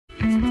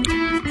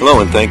Hello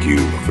and thank you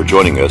for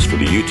joining us for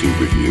the YouTube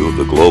review of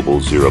the Global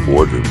Zira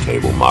boardroom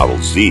table model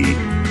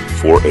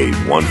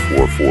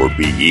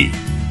Z48144BE.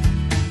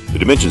 The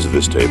dimensions of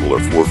this table are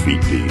 4 feet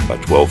deep by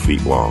 12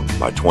 feet long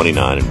by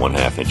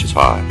 29½ inches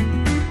high.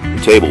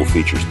 The table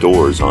features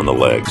doors on the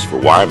legs for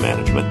wire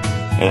management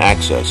and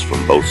access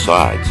from both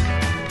sides.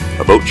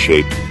 A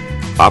boat-shaped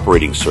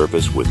operating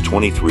surface with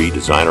 23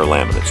 designer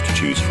laminates to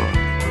choose from.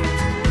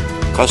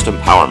 Custom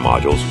power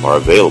modules are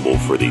available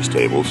for these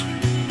tables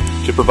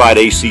to provide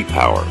AC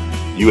power,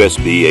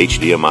 USB,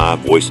 HDMI,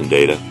 voice and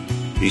data.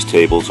 These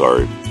tables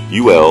are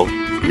UL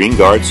Green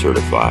Guard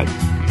certified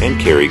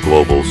and carry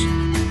Global's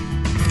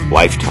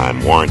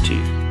lifetime warranty.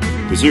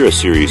 The Zira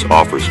series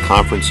offers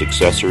conference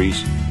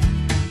accessories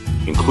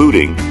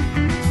including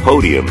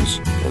podiums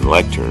and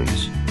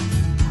lecterns,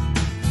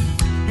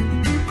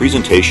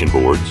 presentation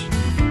boards,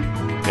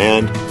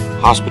 and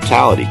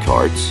hospitality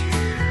carts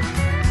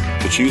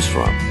to choose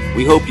from.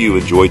 We hope you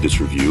enjoyed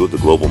this review of the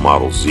Global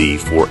Model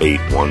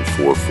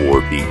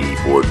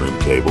Z48144BE boardroom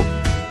table.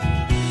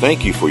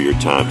 Thank you for your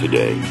time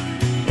today,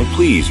 and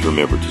please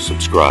remember to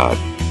subscribe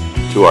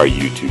to our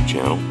YouTube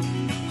channel.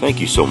 Thank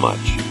you so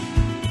much.